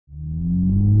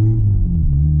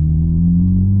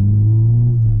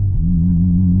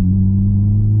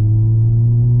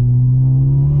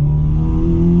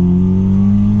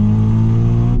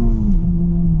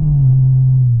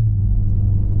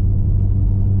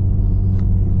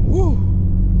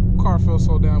feels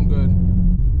so damn good.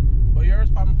 But yours,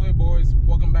 Poppin' Playboys,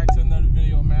 welcome back to another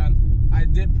video, man. I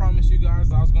did promise you guys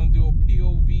that I was gonna do a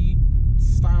POV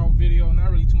style video.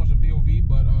 Not really too much of POV,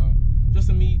 but just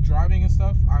of me driving and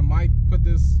stuff. I might put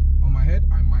this on my head,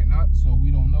 I might not, so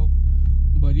we don't know.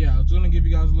 But yeah, I was gonna give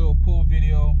you guys a little pull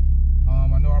video.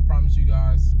 I know I promised you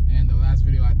guys in the last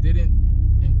video I didn't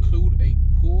include a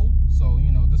pull, so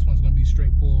you know this one's gonna be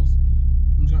straight pulls.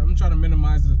 I'm trying to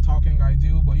minimize the talking I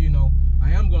do, but you know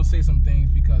I am gonna say some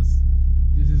things because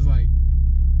this is like,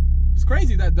 it's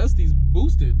crazy that Dusty's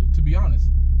boosted, to be honest.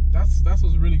 That's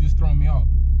what's really just throwing me off.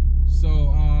 So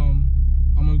I'm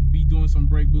gonna be doing some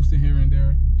brake boosting here and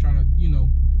there, trying to, you know,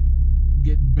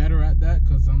 get better at that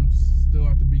because I'm still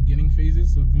at the beginning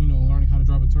phases of, you know, learning how to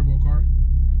drive a turbo car.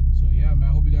 So yeah, man,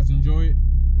 I hope you guys enjoy it.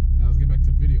 Now let's get back to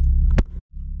the video.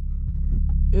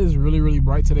 It is really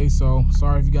bright today, so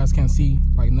sorry if you guys can't see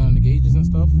like none of the gauges and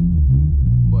stuff,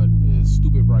 but it is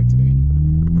stupid bright today.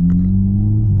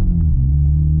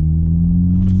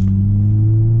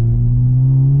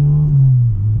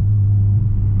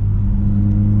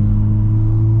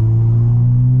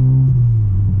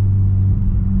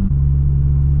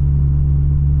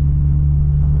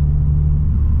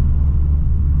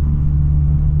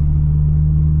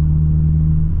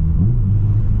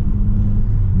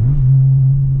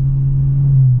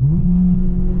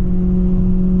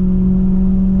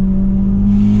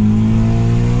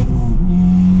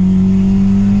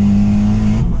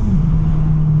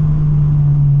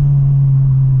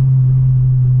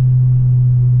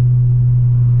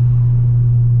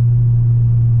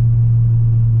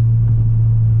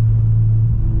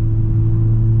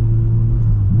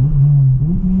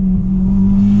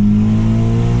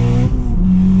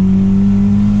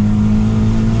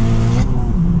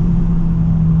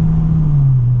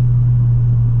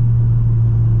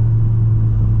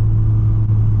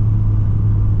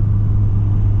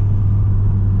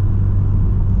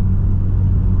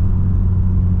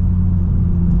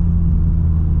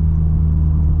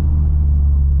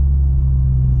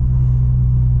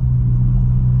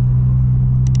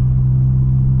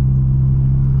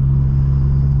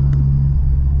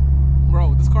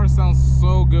 Sounds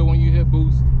so good when you hit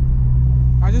boost.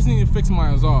 I just need to fix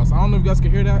my exhaust. I don't know if you guys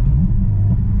can hear that,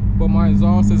 but my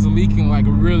exhaust is leaking like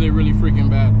really freaking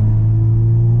bad.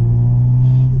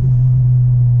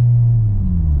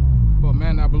 But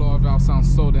man, that blow off valve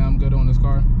sounds so damn good on this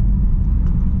car.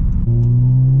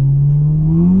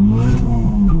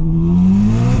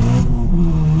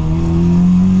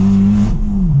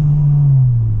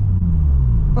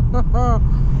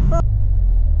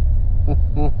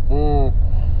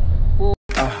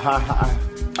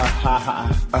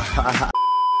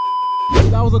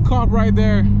 That was a cop right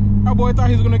there. That boy thought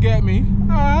he was gonna get me.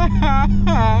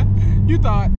 You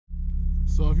thought.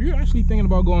 So if you're actually thinking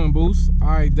about going boost,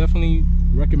 I definitely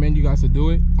recommend you guys to do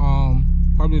it.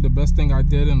 Probably the best thing I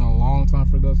did in a long time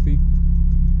for Dusty.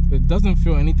 It doesn't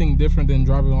feel anything different than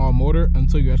driving all motor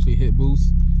until you actually hit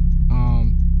boost.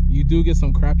 You do get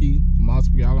some crappy miles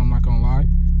per gallon, I'm not gonna lie,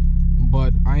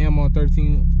 but I am on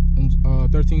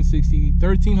 1300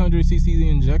 cc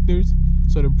injectors,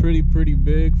 so they're pretty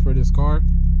big for this car,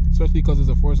 especially because it's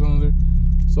a 4-cylinder.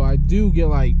 So I do get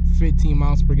like 15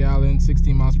 miles per gallon,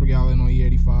 16 miles per gallon on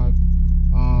E85.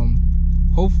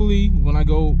 Hopefully when I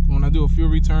do a fuel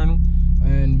return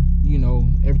and you know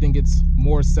everything gets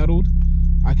more settled,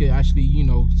 I could actually, you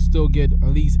know, still get at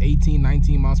least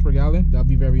 18-19 miles per gallon. That'd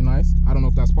be very nice. I don't know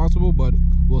if that's possible, but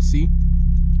we'll see.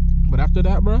 But after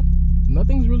that, bruh,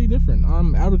 nothing's really different.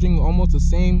 I'm averaging almost the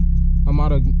same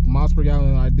amount of miles per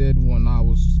gallon I did when I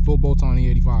was full bolt on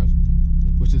E85,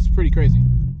 which is pretty crazy.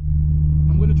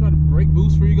 I'm gonna try to brake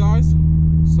boost for you guys,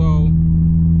 so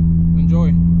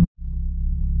enjoy.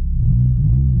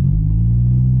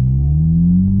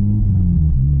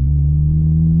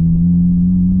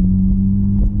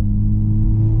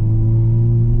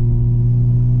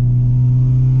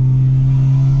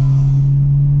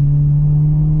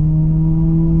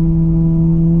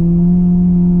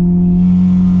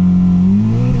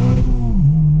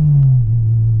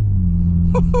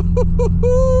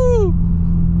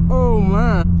 Oh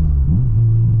man.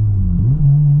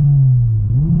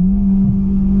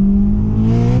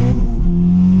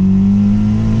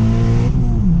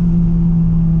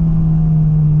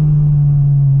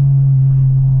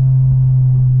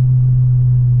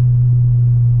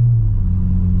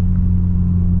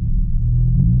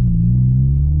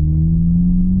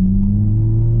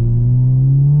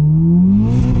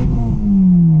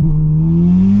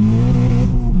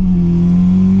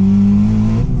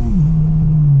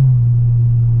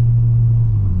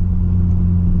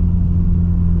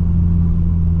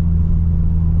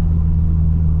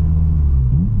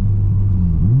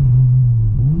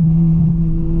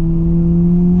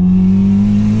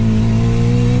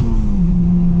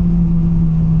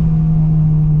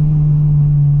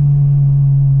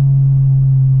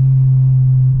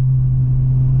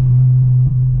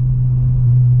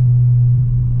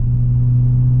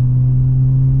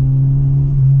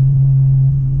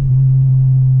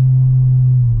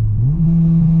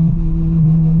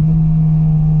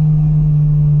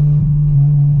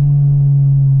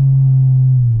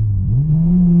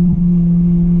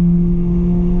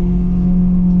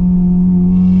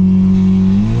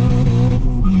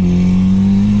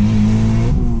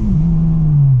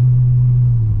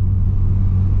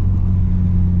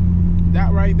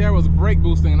 right there was brake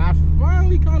boosting, and I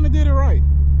finally kind of did it right.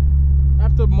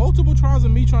 After multiple tries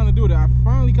of me trying to do it, I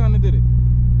finally kind of did it.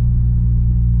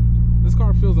 This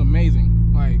car feels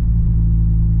amazing. Like,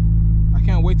 I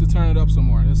can't wait to turn it up some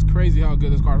more. It's crazy how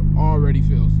good this car already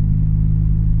feels.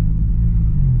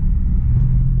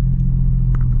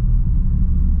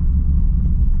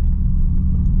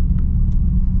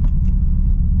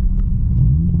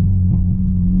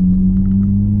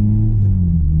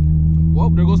 Well,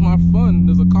 there goes my fun.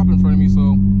 There's a cop in front of me,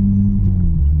 so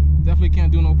definitely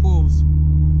can't do no pulls.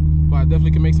 But I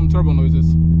definitely can make some turbo noises.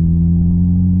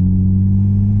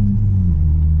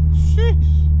 Sheesh.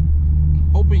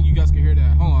 Hoping you guys can hear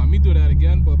that. Hold on, let me do that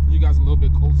again, but put you guys a little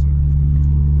bit closer.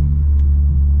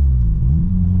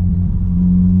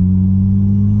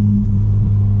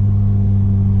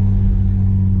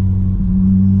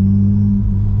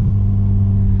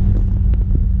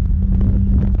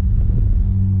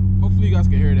 Hopefully you guys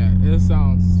can hear that. It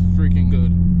sounds freaking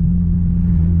good.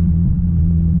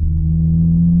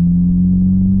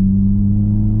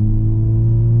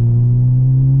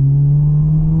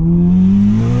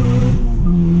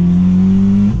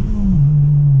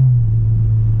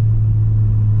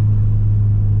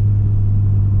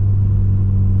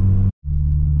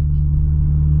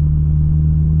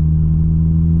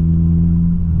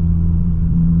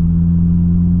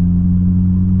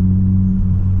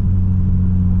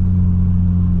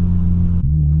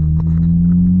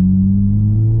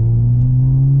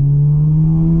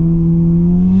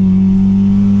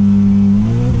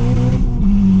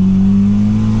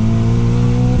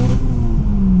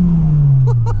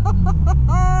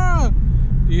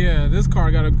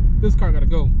 This car gotta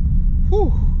go.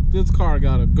 Whew, this car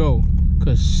gotta go.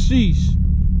 Cause sheesh.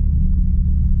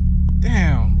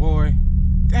 Damn, boy.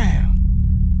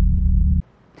 Damn.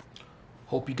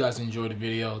 Hope you guys enjoyed the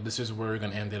video. This is where we're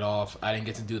gonna end it off. I didn't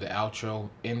get to do the outro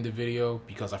in the video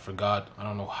because I forgot. I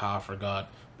don't know how I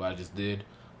forgot, but I just did.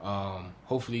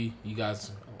 Hopefully you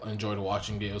guys enjoyed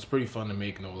watching it. It was pretty fun to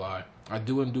make, no lie. I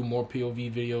do more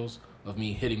POV videos of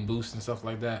me hitting boosts and stuff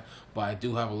like that, but I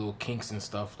do have a little kinks and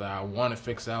stuff that I want to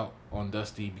fix out on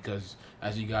Dusty, because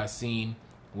as you guys seen,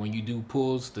 when you do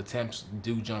pulls, the temps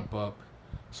do jump up.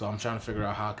 So I'm trying to figure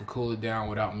out how I could cool it down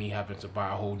without me having to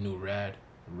buy a whole new rad.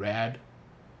 Can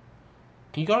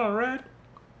you call it a rad?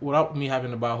 Without me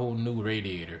having to buy a whole new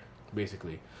radiator,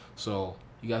 basically. So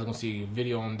you guys are gonna see a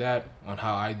video on that, on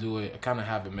how I do it. I kind of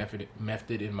have a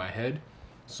method in my head,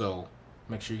 so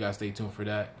make sure you guys stay tuned for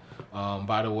that.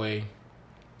 By the way,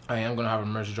 I am gonna have a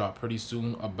merch drop pretty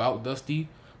soon about Dusty,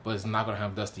 but it's not gonna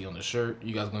have Dusty on the shirt.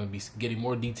 You guys are gonna be getting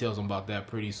more details about that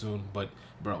pretty soon. But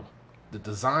bro, the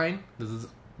design,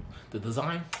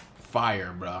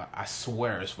 fire, bro. I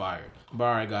swear it's fire. But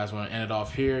alright guys, we're gonna end it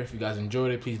off here. If you guys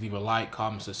enjoyed it, please leave a like,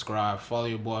 comment, subscribe, follow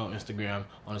your boy on Instagram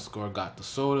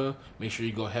 _GotTheSoda. Make sure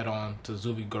you go head on to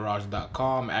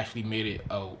ZOOVIEGarage.com. I actually made it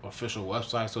an official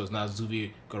website, so it's not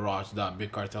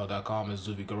ZOOVIEGarage.BigCartel.com, it's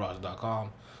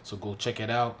ZOOVIEGarage.com. So go check it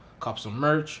out, cop some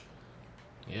merch.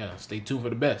 Yeah, stay tuned for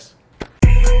the best.